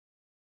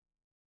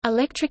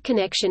Electric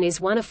Connection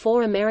is one of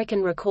 4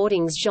 American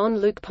recordings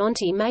Jean-Luc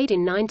Ponty made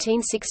in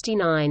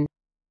 1969.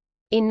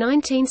 In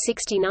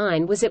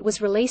 1969 it was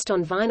released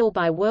on vinyl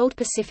by World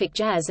Pacific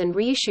Jazz and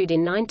reissued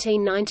in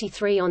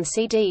 1993 on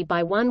CD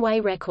by One Way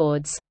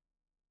Records.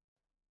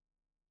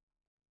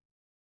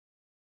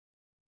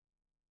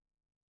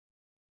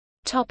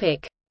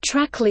 Topic: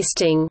 Track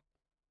listing.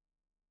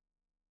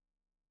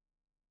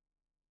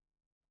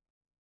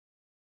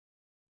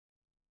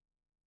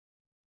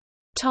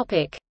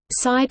 Topic: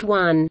 Side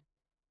 1.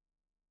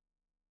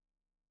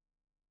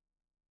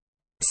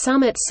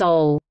 Summit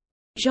Soul,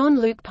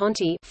 Jean-Luc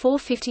Ponty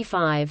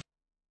 455.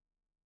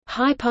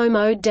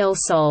 Hypo del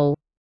Sol,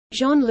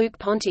 Jean-Luc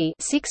Ponty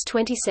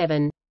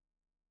 627.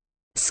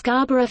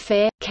 Scarborough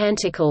Fair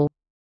Canticle,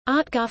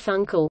 Art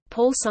Garfunkel,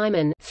 Paul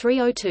Simon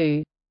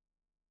 302.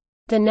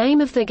 The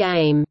Name of the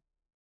Game,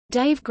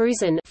 Dave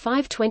Grusin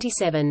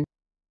 527.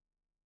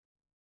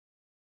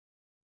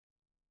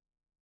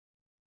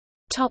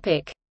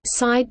 Topic: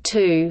 Side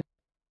 2.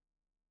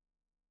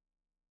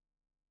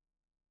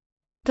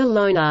 The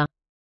Loner,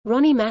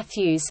 Ronnie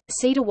Matthews,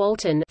 Cedar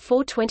Walton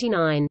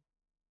 429.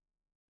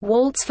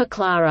 Waltz for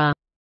Clara,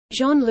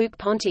 Jean-Luc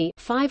Ponty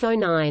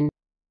 509.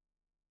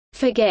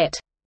 Forget,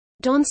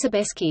 Don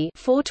Sebesky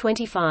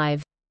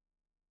 425.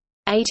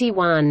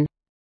 81.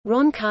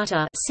 Ron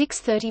Carter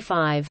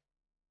 635.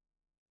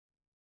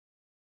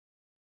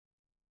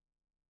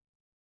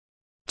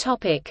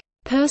 Topic: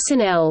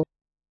 Personnel.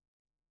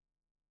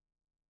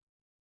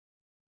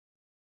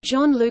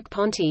 Jean-Luc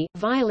Ponty,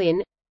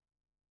 violin.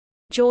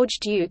 George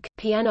Duke,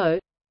 piano.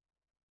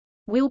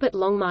 Wilbert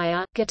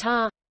Longmire,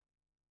 guitar.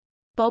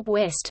 Bob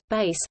West,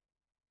 bass.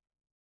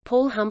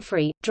 Paul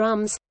Humphrey,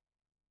 drums.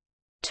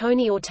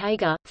 Tony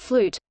Ortega,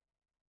 flute.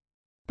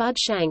 Bud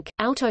Shank,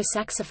 alto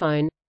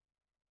saxophone.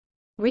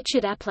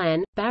 Richard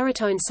Aplan,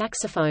 baritone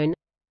saxophone.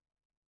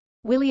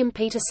 William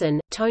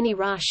Peterson, Tony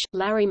Rush,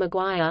 Larry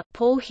Maguire,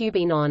 Paul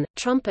Hubinon,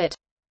 trumpet.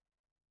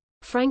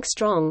 Frank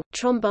Strong,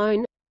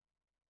 trombone.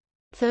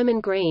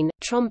 Thurman Green,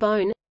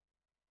 trombone.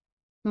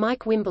 Mike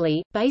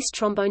Wimberly, bass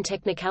trombone.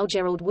 Technical.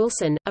 Gerald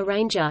Wilson,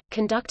 arranger,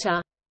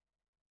 conductor.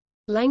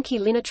 Lanky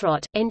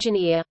Linatrot,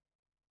 engineer.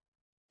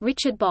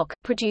 Richard Bock,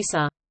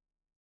 producer.